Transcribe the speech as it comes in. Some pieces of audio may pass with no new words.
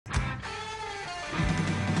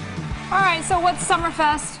All right, so what's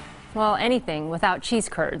Summerfest? Well, anything without cheese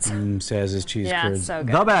curds. Says his cheese Yeah, curds. so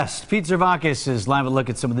good. The best. Pete Zervakis is live at look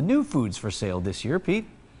at some of the new foods for sale this year. Pete?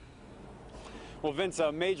 Well, Vince,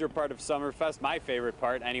 a major part of Summerfest, my favorite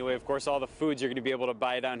part anyway, of course, all the foods you're going to be able to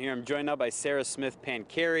buy down here. I'm joined now by Sarah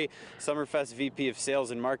Smith-Pancheri, Summerfest VP of Sales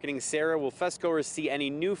and Marketing. Sarah, will festgoers see any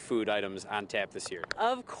new food items on tap this year?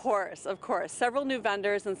 Of course. Several new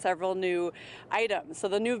vendors and several new items. So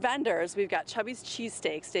the new vendors, we've got Chubby's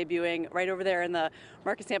Cheesesteaks debuting right over there in the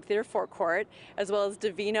Marcus Amphitheater forecourt, as well as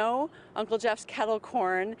Divino, Uncle Jeff's Kettle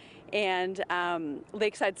Corn, and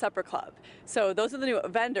Lakeside Supper Club. So those are the new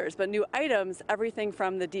vendors, but new items, everything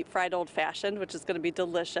from the deep fried old fashioned, which is going to be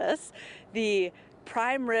delicious, the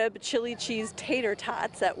prime rib chili cheese tater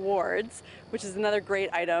tots at Ward's, which is another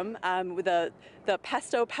great item, with the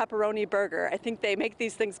pesto pepperoni burger. I think they make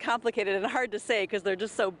these things complicated and hard to say because they're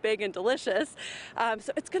just so big and delicious.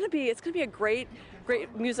 So it's going to be a great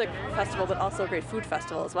music festival, but also a great food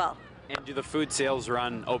festival as well. And do the food sales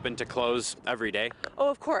run open to close every day? Oh,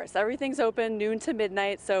 of course. Everything's open noon to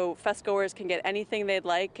midnight, so festgoers can get anything they'd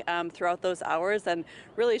like throughout those hours, and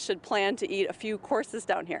really should plan to eat a few courses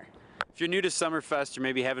down here. If you're new to Summerfest or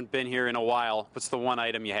maybe haven't been here in a while, what's the one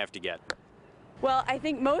item you have to get? Well, I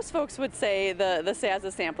think most folks would say the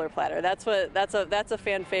Sazza sampler platter. That's a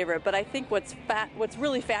fan favorite. But I think what's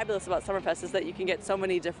really fabulous about Summerfest is that you can get so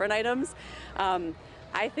many different items.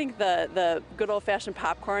 I think the good old-fashioned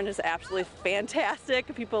popcorn is absolutely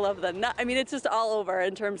fantastic. People love the nut. I mean, it's just all over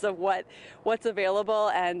in terms of what's available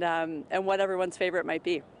and what everyone's favorite might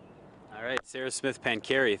be. All right, Sarah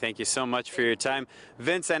Smith-Pancheri, thank you so much for your time.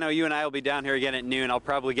 Vince, I know you and I will be down here again at noon. I'll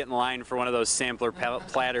probably get in line for one of those sampler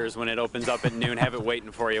platters when it opens up at noon. Have it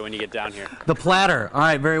waiting for you when you get down here. The platter. All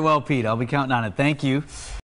right, very well, Pete. I'll be counting on it. Thank you.